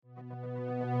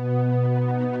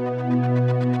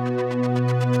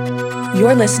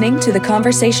You're listening to the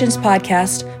Conversations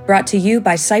podcast brought to you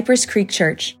by Cypress Creek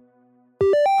Church.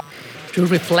 You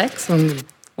reflect on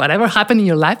whatever happened in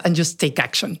your life and just take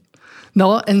action.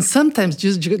 No, and sometimes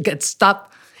you get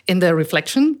stuck in the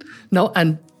reflection, no,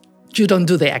 and you don't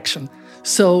do the action.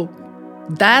 So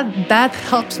that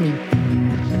helps me.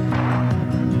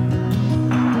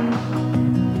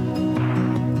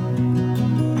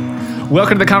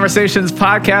 Welcome to the Conversations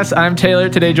podcast. I'm Taylor,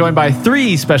 today joined by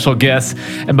three special guests.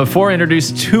 And before I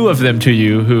introduce two of them to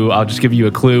you, who I'll just give you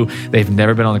a clue, they've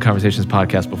never been on the Conversations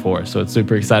podcast before, so it's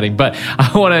super exciting. But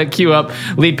I want to cue up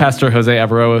lead pastor Jose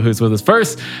Avaroa, who's with us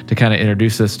first, to kind of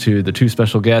introduce us to the two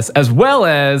special guests, as well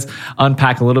as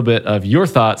unpack a little bit of your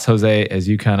thoughts, Jose, as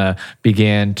you kind of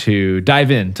began to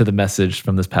dive into the message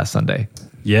from this past Sunday.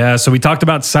 Yeah, so we talked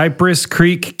about Cypress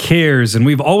Creek Cares, and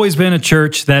we've always been a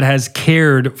church that has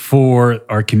cared for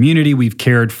our community. We've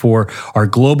cared for our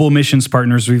global missions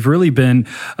partners. We've really been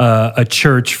a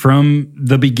church from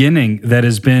the beginning that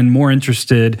has been more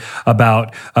interested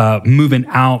about moving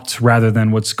out rather than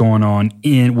what's going on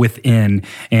within.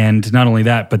 And not only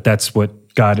that, but that's what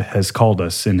God has called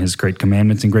us in His great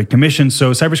commandments and great commission.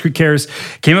 So Cypress Creek Cares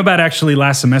came about actually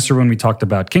last semester when we talked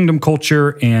about kingdom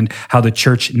culture and how the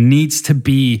church needs to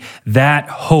be that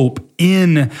hope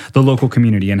in the local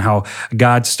community and how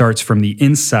God starts from the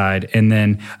inside and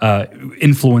then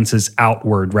influences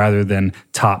outward rather than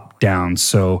top down.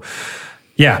 So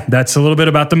yeah, that's a little bit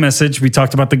about the message. We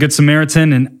talked about the Good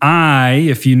Samaritan, and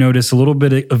if you notice a little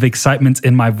bit of excitement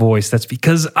in my voice, that's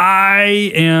because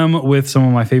I am with some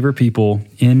of my favorite people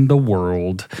in the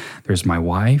world. There's my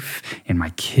wife and my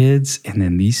kids, and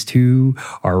then these two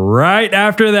are right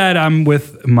after that. I'm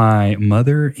with my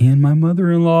mother and my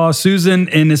mother-in-law, Susan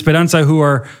and Esperanza, who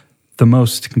are the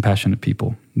most compassionate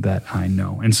people that I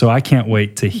know. And so I can't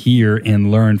wait to hear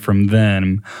and learn from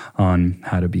them on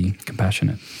how to be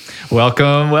compassionate.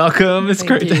 Welcome. It's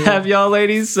great to have y'all,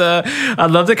 ladies. I'd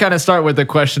love to kind of start with a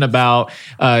question about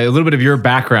a little bit of your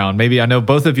background. Maybe I know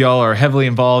both of y'all are heavily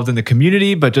involved in the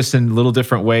community, but just in little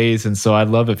different ways. And so I'd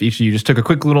love if each of you just took a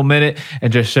quick little minute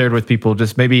and just shared with people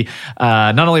just maybe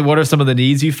not only what are some of the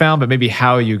needs you found, but maybe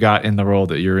how you got in the role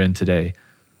that you're in today.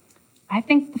 I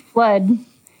think the flood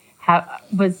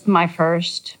was my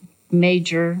first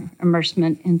major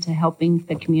immersement into helping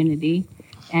the community.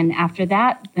 And after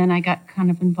that, then I got kind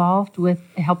of involved with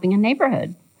helping a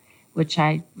neighborhood, which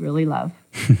I really love.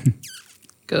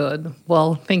 Good.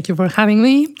 Well, thank you for having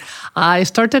me. I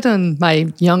started in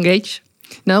my young age,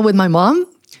 with my mom.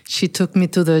 She took me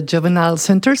to the juvenile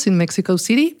centers in Mexico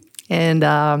City, and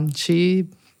she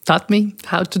taught me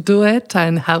how to do it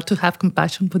and how to have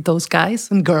compassion with those guys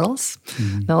and girls.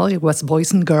 Mm-hmm. No, it was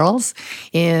boys and girls,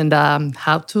 and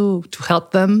how to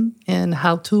help them and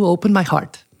how to open my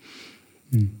heart.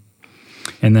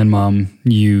 And then, Mom,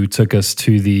 you took us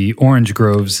to the orange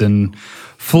groves in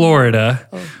Florida,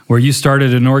 where you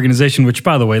started an organization, which,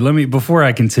 by the way, before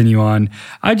I continue on,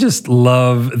 I just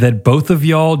love that both of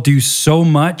y'all do so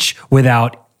much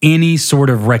without any sort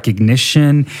of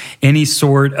recognition, any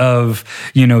sort of,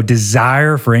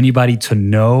 desire for anybody to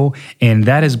know. And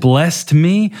that has blessed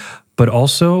me. But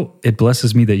also, it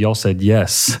blesses me that y'all said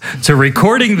yes to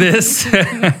recording this,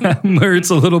 where it's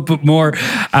a little bit more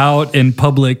out in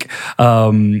public.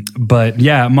 But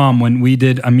yeah, Mom, when we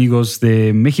did Amigos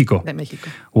de Mexico,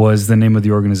 was the name of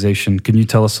the organization. Can you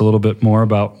tell us a little bit more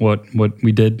about what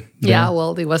we did there? Yeah,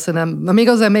 well, it was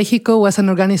Amigos de Mexico was an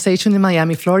organization in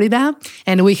Miami, Florida,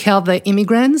 and we help the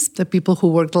immigrants, the people who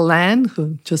work the land,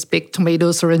 who just pick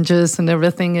tomatoes, oranges, and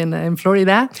everything in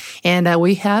Florida, and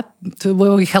we help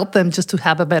them just to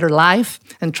have a better life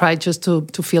and try just to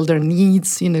feel their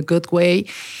needs in a good way.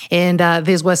 And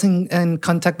this was in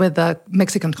contact with the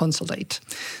Mexican consulate.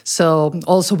 So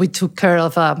also we took care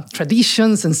of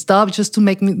traditions and stuff just to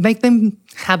make them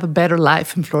have a better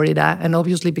life in Florida, and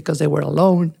obviously because they were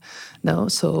alone.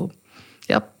 So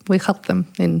yep, we helped them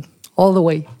in all the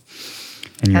way.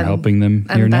 And you're helping them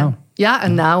here now. Yeah,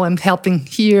 and now I'm helping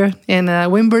here in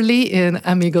Wimberley in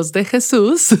Amigos de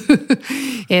Jesus.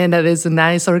 And that is a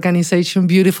nice organization,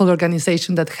 beautiful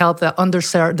organization that helps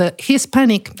the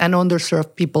Hispanic and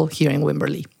underserved people here in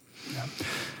Wimberley.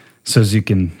 So as you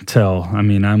can tell,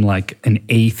 I'm like an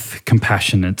eighth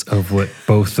compassionate of what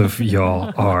both of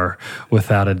y'all are,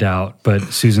 without a doubt. But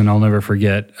Susan, I'll never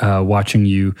forget watching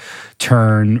you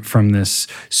turn from this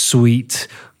sweet,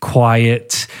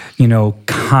 quiet,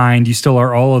 kind. You still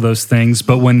are all of those things.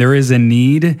 But when there is a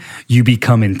need, you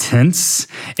become intense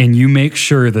and you make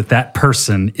sure that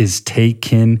person is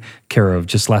taken care of.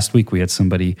 Just last week, we had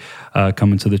somebody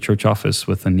come into the church office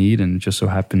with a need, and it just so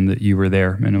happened that you were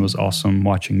there. And it was awesome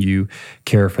watching you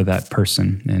care for that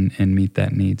person and meet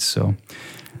that need. So,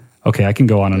 okay, I can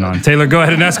go on and on. Taylor, go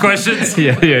ahead and ask questions.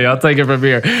 Yeah, I'll take it from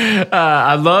here.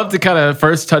 I'd love to kind of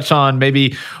first touch on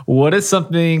maybe what is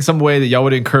some way that y'all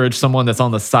would encourage someone that's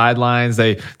on the sidelines.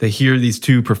 They hear these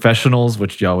two professionals,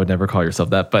 which y'all would never call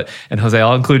yourself that, and Jose,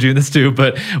 I'll include you in this too,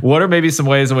 but what are maybe some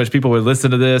ways in which people would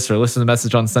listen to this or listen to the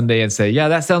message on Sunday and say, yeah,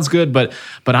 that sounds good, but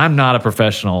I'm not a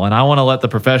professional and I want to let the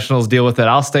professionals deal with it.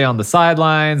 I'll stay on the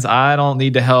sidelines. I don't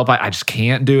need to help. I just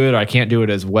can't do it, or I can't do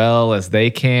it as well as they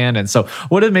can. And so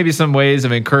what are maybe some ways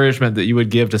of encouragement that you would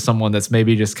give to someone that's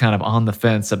maybe just kind of on the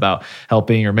fence about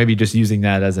helping, or maybe just using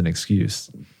that as an excuse?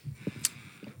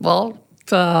 Well,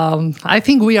 I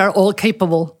think we are all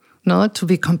capable, to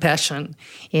be compassionate,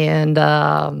 and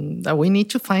we need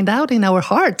to find out in our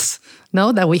hearts,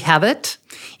 that we have it,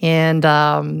 and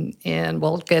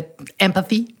we'll get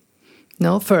empathy,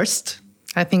 first.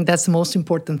 I think that's the most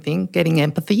important thing, getting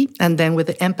empathy. And then with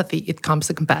the empathy, it comes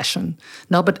the compassion.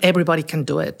 No, but everybody can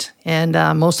do it. And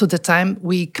most of the time,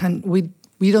 we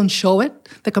don't show it,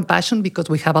 the compassion, because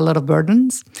we have a lot of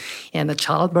burdens and the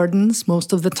child burdens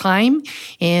most of the time.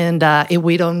 And if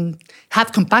we don't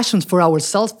have compassion for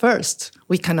ourselves first,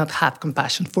 we cannot have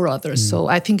compassion for others. So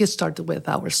I think it started with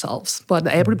ourselves. But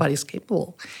everybody's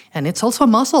capable. And it's also a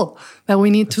muscle that we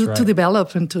need to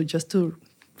develop and to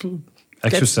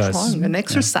exercise. Get strong and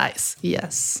exercise,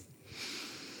 yes.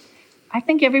 I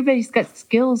think everybody's got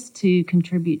skills to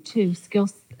contribute to,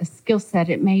 a skill set.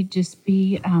 It may just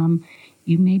be,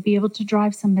 you may be able to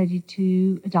drive somebody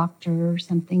to a doctor or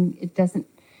something.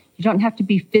 You don't have to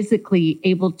be physically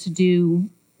able to do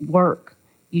work.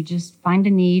 You just find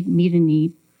a need, meet a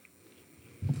need.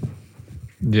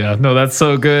 Yeah, no, that's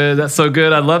so good. That's so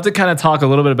good. I'd love to kind of talk a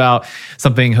little bit about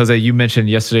something, Jose, you mentioned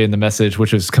yesterday in the message,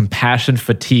 which was compassion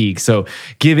fatigue. So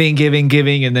giving,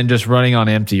 and then just running on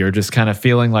empty, or just kind of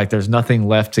feeling like there's nothing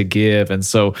left to give. And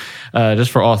so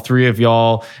just for all three of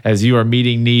y'all, as you are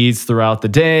meeting needs throughout the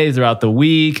day, throughout the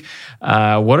week,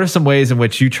 what are some ways in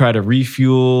which you try to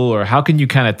refuel, or how can you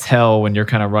kind of tell when you're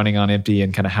kind of running on empty,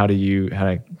 and kind of how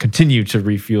to continue to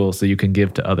refuel so you can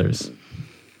give to others?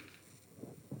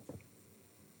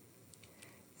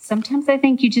 Sometimes I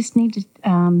think you just need to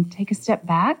take a step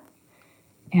back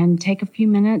and take a few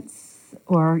minutes,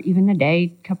 or even a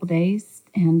day, couple days,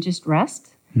 and just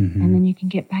rest. Mm-hmm. And then you can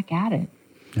get back at it.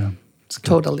 Yeah,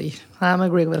 totally. I'm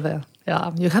agree with that.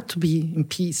 Yeah, you have to be in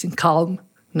peace and calm,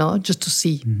 just to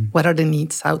see what are the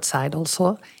needs outside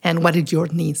also, and what are your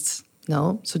needs,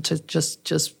 So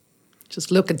just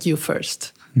look at you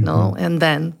first, and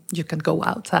then you can go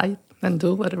outside and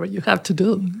do whatever you have to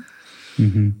do.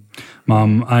 Mm-hmm.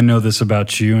 Mom, I know this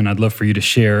about you, and I'd love for you to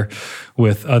share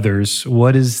with others.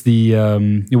 What is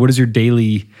your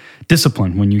daily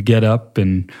discipline when you get up,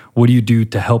 and what do you do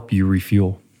to help you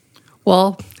refuel?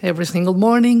 Well, every single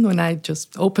morning when I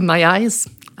just open my eyes,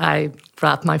 I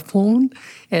grab my phone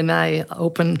and I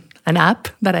open an app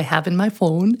that I have in my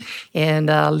phone and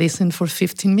listen for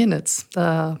 15 minutes,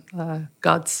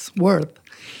 God's word,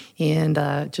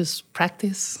 and just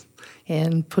practice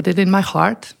and put it in my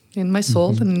heart, in my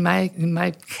soul, and in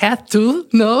my head too,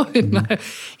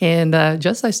 and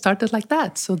I started like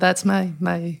that. So that's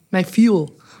my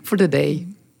fuel for the day.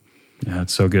 Yeah,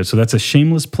 it's so good. So that's a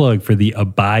shameless plug for the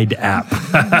Abide app.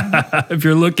 If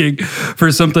you're looking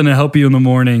for something to help you in the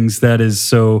mornings, that is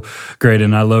so great.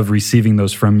 And I love receiving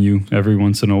those from you every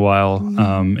once in a while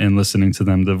and listening to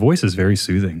them. The voice is very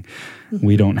soothing.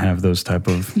 We don't have those type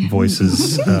of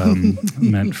voices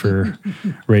meant for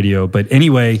radio. But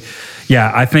anyway,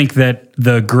 yeah, I think that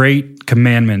the great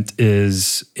commandment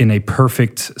is in a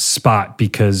perfect spot,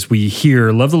 because we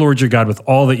hear, love the Lord your God with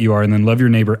all that you are, and then love your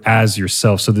neighbor as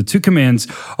yourself. So the two commands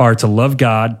are to love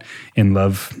God and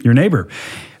love your neighbor.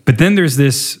 But then there's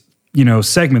this,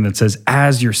 segment that says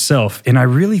as yourself. And I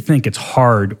really think it's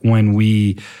hard when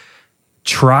we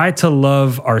try to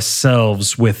love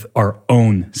ourselves with our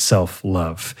own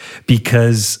self-love,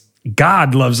 because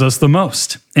God loves us the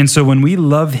most. And so when we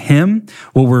love him,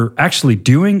 what we're actually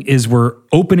doing is we're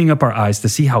opening up our eyes to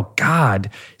see how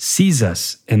God sees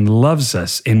us and loves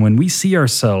us. And when we see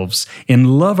ourselves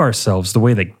and love ourselves the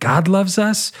way that God loves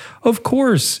us, of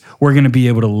course, we're going to be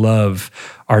able to love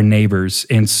our neighbors.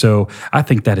 And so I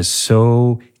think that is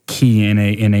so key in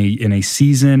a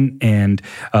season and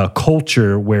a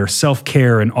culture where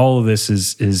self-care and all of this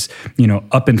is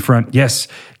up in front. Yes,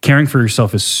 caring for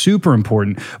yourself is super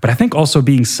important, but I think also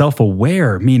being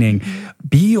self-aware, meaning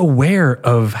be aware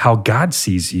of how God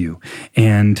sees you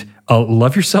and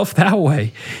love yourself that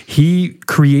way. He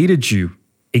created you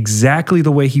exactly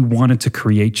the way he wanted to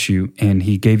create you, and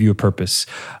he gave you a purpose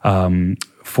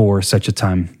for such a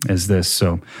time as this.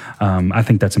 So I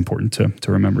think that's important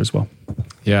to remember as well.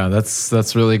 Yeah,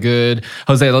 that's really good.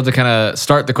 Jose, I'd love to kind of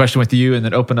start the question with you and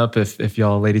then open up if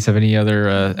y'all ladies have any other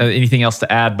anything else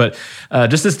to add. But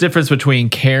just this difference between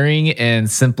caring and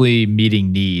simply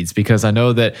meeting needs, because I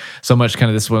know that so much kind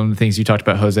of this one of the things you talked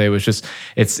about, Jose, was just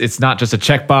it's not just a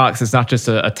checkbox, it's not just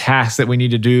a task that we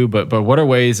need to do, but what are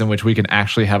ways in which we can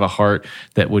actually have a heart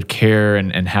that would care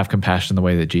and have compassion the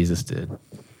way that Jesus did?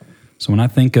 So when I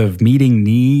think of meeting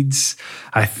needs,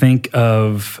 I think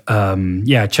of,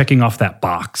 checking off that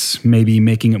box, maybe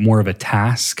making it more of a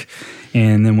task.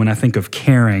 And then when I think of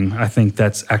caring, I think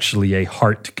that's actually a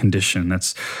heart condition.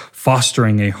 That's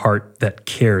fostering a heart that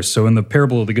cares. So in the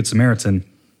parable of the Good Samaritan,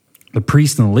 the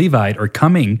priest and the Levite are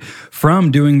coming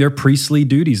from doing their priestly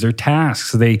duties, their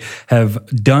tasks. They have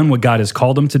done what God has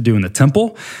called them to do in the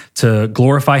temple, to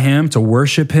glorify him, to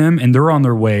worship him, and they're on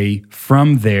their way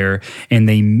from there, and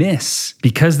they miss,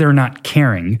 because they're not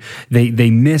caring, they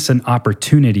miss an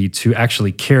opportunity to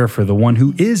actually care for the one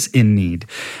who is in need.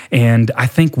 And I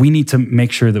think we need to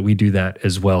make sure that we do that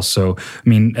as well. So, I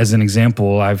mean, as an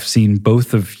example, I've seen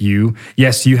both of you.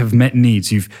 Yes, you have met needs.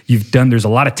 You've done, there's a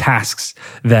lot of tasks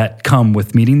that come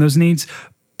with meeting those needs,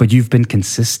 but you've been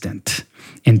consistent.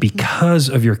 And because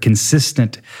of your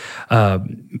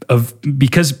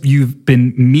because you've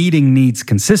been meeting needs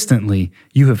consistently,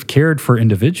 you have cared for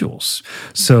individuals.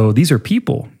 So these are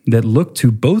people that look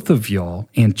to both of y'all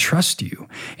and trust you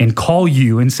and call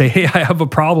you and say, hey, I have a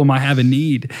problem, I have a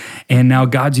need. And now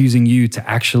God's using you to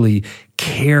actually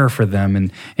care for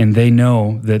them. And they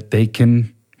know that they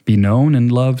can be known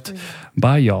and loved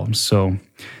by y'all. So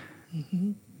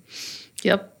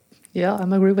Yep. Yeah,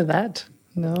 I'm agree with that.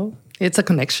 No, it's a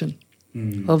connection.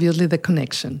 Obviously, the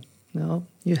connection. No,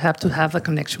 you have to have a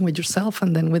connection with yourself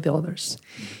and then with the others.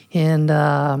 And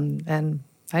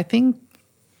I think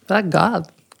that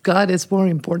God is more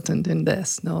important in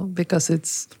this. No,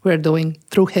 because we're doing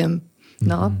through Him.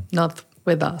 No, not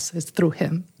with us. It's through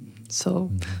Him.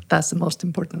 So that's the most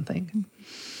important thing.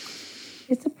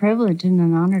 It's a privilege and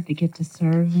an honor to get to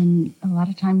serve, and a lot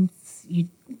of times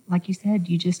like you said,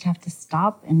 you just have to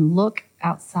stop and look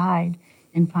outside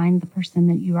and find the person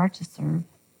that you are to serve.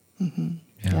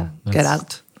 Yeah. Get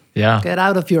out. Yeah. Get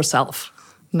out of yourself.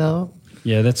 No.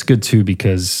 Yeah, that's good too,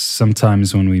 because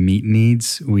sometimes when we meet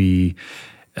needs, we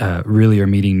really are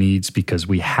meeting needs because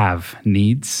we have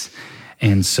needs.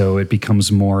 And so it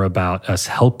becomes more about us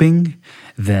helping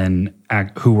than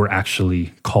who we're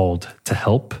actually called to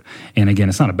help. And again,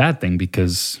 it's not a bad thing,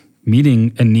 because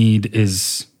meeting a need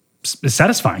is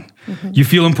satisfying. You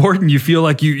feel important. You feel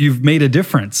like you've made a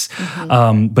difference.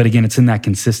 But again, it's in that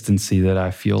consistency that I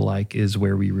feel like is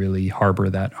where we really harbor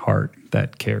that heart,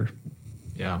 that care.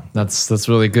 Yeah, that's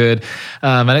really good.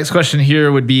 My next question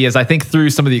here would be, as I think through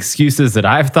some of the excuses that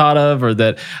I've thought of or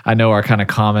that I know are kind of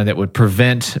common that would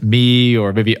prevent me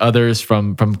or maybe others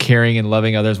from caring and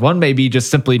loving others. One may be just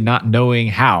simply not knowing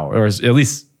how, or at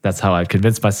least that's how I've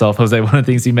convinced myself. Jose, one of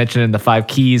the things you mentioned in the 5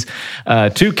 keys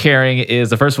to caring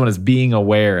is the first one is being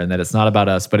aware, and that it's not about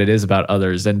us, but it is about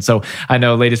others. And so I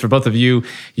know, ladies, for both of you,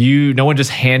 no one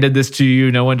just handed this to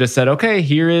you. No one just said, okay,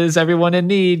 here is everyone in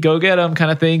need, go get them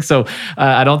kind of thing. So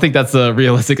I don't think that's a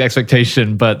realistic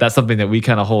expectation, but that's something that we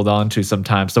kind of hold on to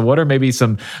sometimes. So what are maybe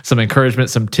some encouragement,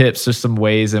 some tips, just some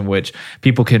ways in which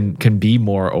people can be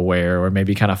more aware, or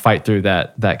maybe kind of fight through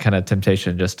that kind of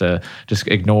temptation just to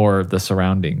ignore the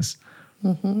surroundings?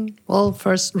 Well,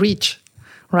 first, reach,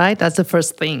 right? That's the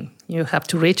first thing. You have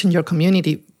to reach in your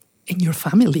community, in your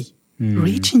family.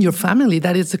 Reach in your family.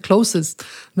 That is the closest,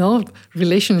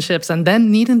 relationships. And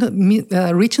then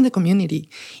reach in the community.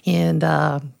 And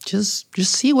just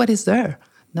see what is there,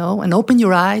 and open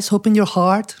your eyes, open your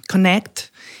heart,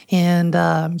 connect. And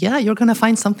you're going to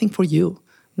find something for you.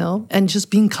 And just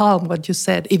being calm, what you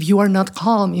said. If you are not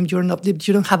calm, if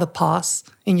you don't have a pause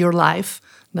in your life,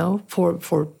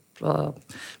 for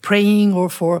praying or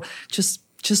for just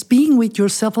being with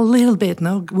yourself a little bit,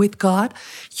 with God,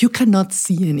 you cannot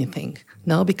see anything,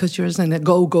 because you're in a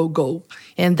go,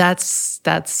 and that's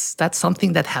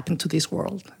something that happened to this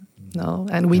world,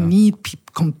 and we need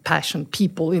compassion,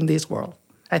 people in this world.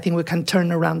 I think we can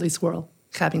turn around this world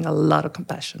having a lot of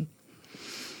compassion.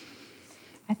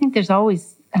 I think there's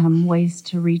always ways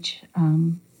to reach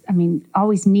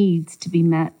always needs to be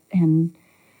met. And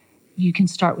you can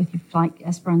start with, like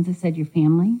Esperanza said, your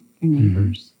family, your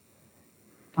neighbors.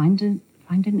 Find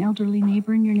an elderly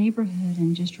neighbor in your neighborhood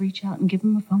and just reach out and give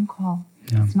them a phone call.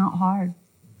 Yeah. It's not hard.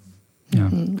 Yeah.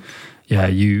 Yeah,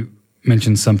 you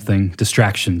mentioned something,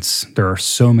 distractions. There are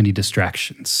so many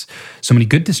distractions, so many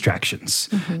good distractions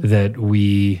that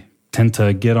we tend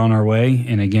to get on our way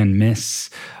and again miss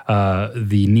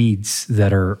the needs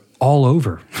that are all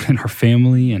over in our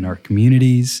family and our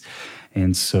communities.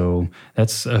 And so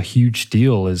that's a huge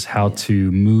deal, is how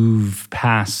to move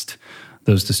past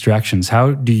those distractions.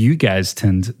 How do you guys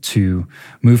tend to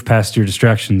move past your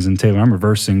distractions? And Taylor, I'm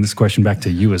reversing this question back to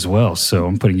you as well. So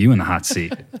I'm putting you in the hot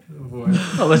seat.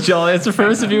 I'll let y'all answer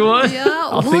first if you want.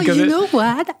 Yeah, you know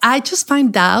what? I just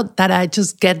find out that I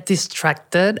just get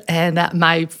distracted. And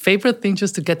my favorite thing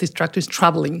just to get distracted is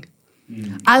traveling.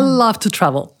 I love to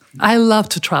travel.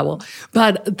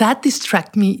 But that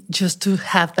distracts me just to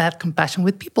have that compassion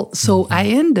with people. So I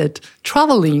ended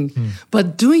traveling,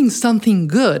 but doing something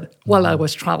good while I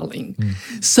was traveling.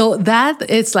 So that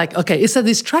it's like, okay, it's a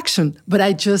distraction, but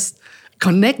I just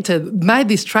connected my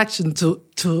distraction to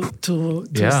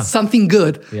something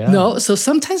good. Yeah. No, so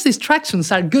sometimes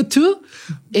distractions are good too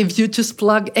if you just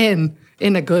plug in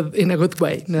a good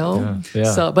way, no? Yeah.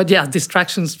 So, but yeah,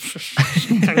 distractions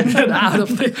out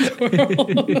of this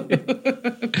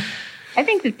world. I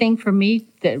think the thing for me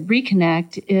that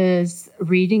reconnect is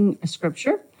reading a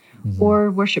scripture or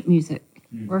worship music.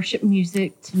 Worship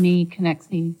music to me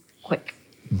connects me quick.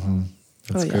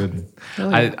 That's good.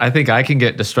 I think I can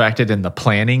get distracted in the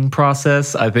planning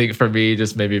process. I think for me,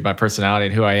 just maybe my personality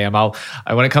and who I am,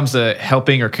 when it comes to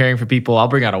helping or caring for people, I'll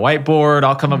bring out a whiteboard.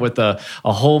 I'll come up with a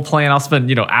whole plan. I'll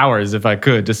spend hours if I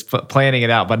could just planning it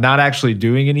out, but not actually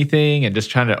doing anything and just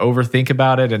trying to overthink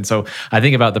about it. And so I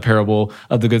think about the parable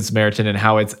of the Good Samaritan and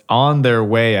how it's on their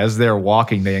way as they're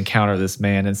walking, they encounter this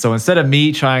man. And so instead of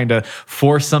me trying to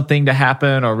force something to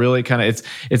happen or really kind of,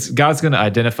 it's God's going to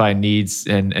identify needs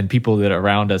and people that are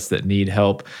around us that need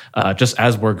help just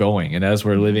as we're going and as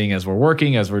we're living, as we're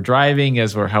working, as we're driving,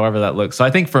 as we're however that looks. So I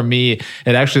think for me,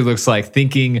 it actually looks like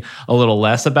thinking a little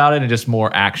less about it and just more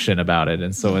action about it.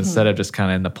 And so instead of just kind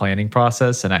of in the planning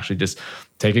process and actually just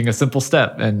taking a simple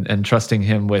step and trusting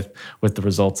him with the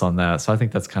results on that. So I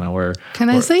think that's kind of where... Can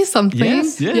I say something?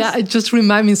 Yes. Yeah, it just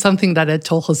reminds me of something that I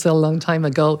told Jose a long time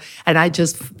ago. And I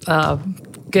just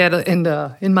get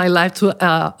in my life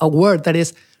to a word that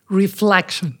is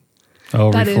reflection. Oh,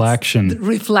 reflection.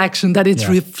 Reflection. That is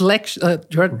reflection.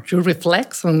 You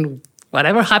reflect on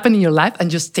whatever happened in your life and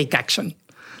just take action.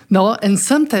 No, and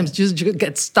sometimes you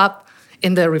get stuck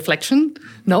in the reflection.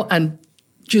 No, and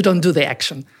you don't do the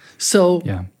action. So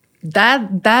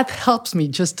that helps me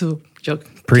just to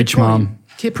preach, Mom.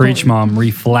 Preach, Mom.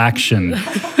 Reflection.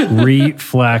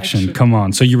 Reflection. Come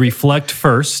on. So you reflect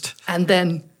first, and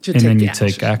then you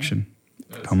take action.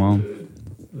 Come on.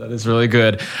 That is really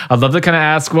good. I'd love to kind of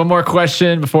ask one more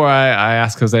question before I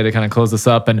ask Jose to kind of close this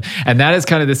up. And that is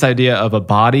kind of this idea of a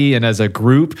body and as a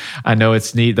group. I know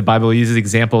it's neat. The Bible uses the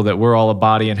example that we're all a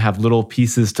body and have little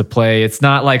pieces to play. It's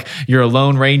not like you're a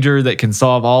lone ranger that can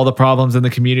solve all the problems in the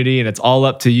community and it's all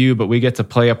up to you, but we get to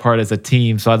play a part as a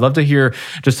team. So I'd love to hear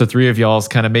just the three of y'all's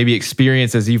kind of maybe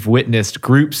experience as you've witnessed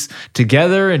groups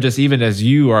together and just even as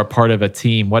you are a part of a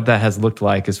team, what that has looked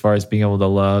like as far as being able to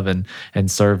love and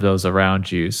serve those around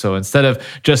you. So instead of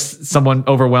just someone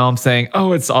overwhelmed saying,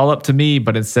 oh, it's all up to me,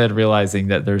 but instead realizing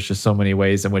that there's just so many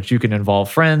ways in which you can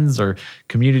involve friends or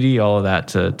community, all of that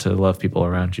to love people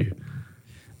around you.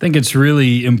 I think it's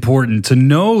really important to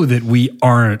know that we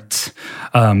aren't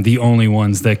the only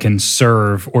ones that can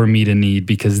serve or meet a need,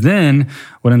 because then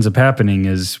what ends up happening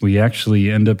is we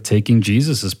actually end up taking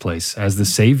Jesus's place as the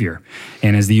Savior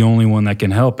and as the only one that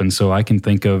can help. And so I can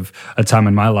think of a time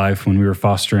in my life when we were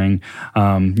fostering,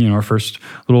 our first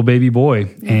little baby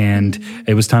boy, and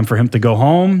it was time for him to go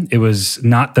home. It was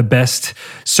not the best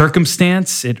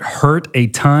circumstance. It hurt a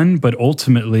ton, but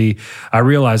ultimately I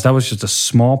realized I was just a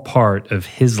small part of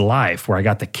his life where I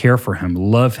got to care for him,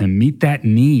 love him, meet that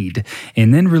need,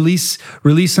 and then release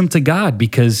him to God,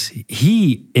 because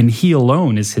he and he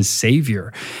alone is his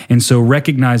Savior. And so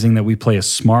recognizing that we play a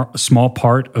small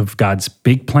part of God's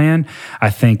big plan, I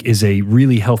think is a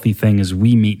really healthy thing as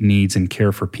we meet needs and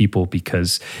care for people,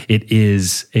 because it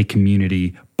is a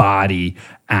community body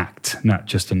act, not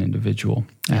just an individual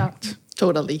act.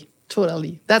 Totally.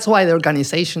 That's why the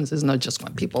organizations is not just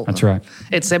one people. That's right.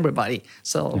 It's everybody.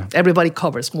 So everybody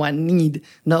covers one need,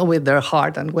 with their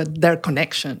heart and with their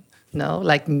connection.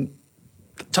 Like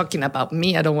talking about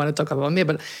me. I don't want to talk about me,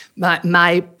 but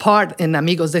my part in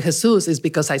Amigos de Jesus is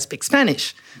because I speak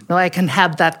Spanish. No, I can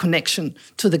have that connection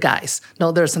to the guys.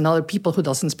 No, there's another people who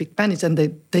doesn't speak Spanish and they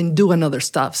do another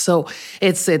stuff. So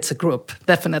it's a group,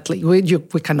 definitely. We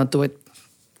cannot do it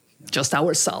just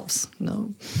ourselves.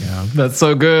 No. Yeah, that's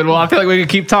so good. Well, I feel like we could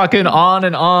keep talking on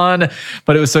and on,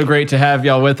 but it was so great to have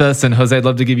y'all with us. And Jose, I'd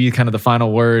love to give you kind of the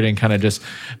final word and kind of just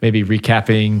maybe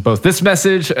recapping both this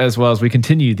message as well as we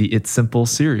continue the It's Simple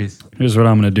series. Here's what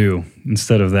I'm going to do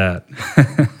instead of that.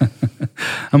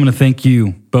 I'm going to thank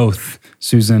you both,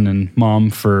 Susan and Mom,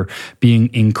 for being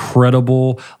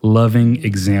incredible, loving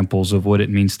examples of what it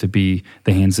means to be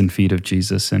the hands and feet of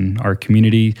Jesus in our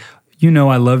community. You know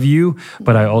I love you,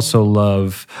 but I also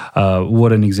love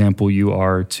what an example you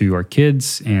are to our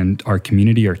kids and our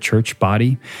community, our church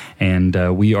body. And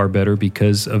we are better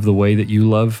because of the way that you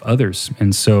love others.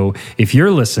 And so if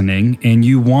you're listening and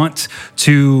you want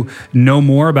to know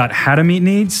more about how to meet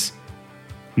needs,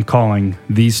 I'm calling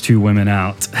these two women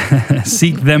out.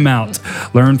 Seek them out.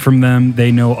 Learn from them.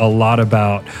 They know a lot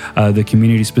about the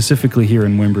community, specifically here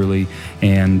in Wimberley.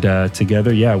 And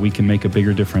together, we can make a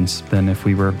bigger difference than if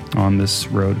we were on this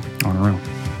road on our own.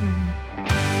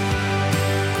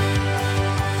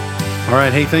 All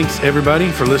right. Hey, thanks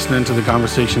everybody for listening to the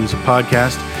Conversations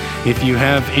podcast. If you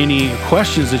have any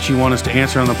questions that you want us to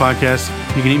answer on the podcast,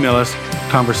 you can email us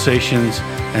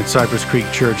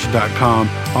conversations@cypresscreekchurch.com.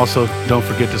 Also, don't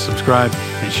forget to subscribe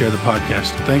and share the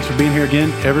podcast. Thanks for being here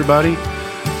again, everybody.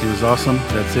 It was awesome.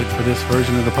 That's it for this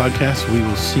version of the podcast. We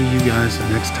will see you guys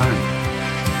next time.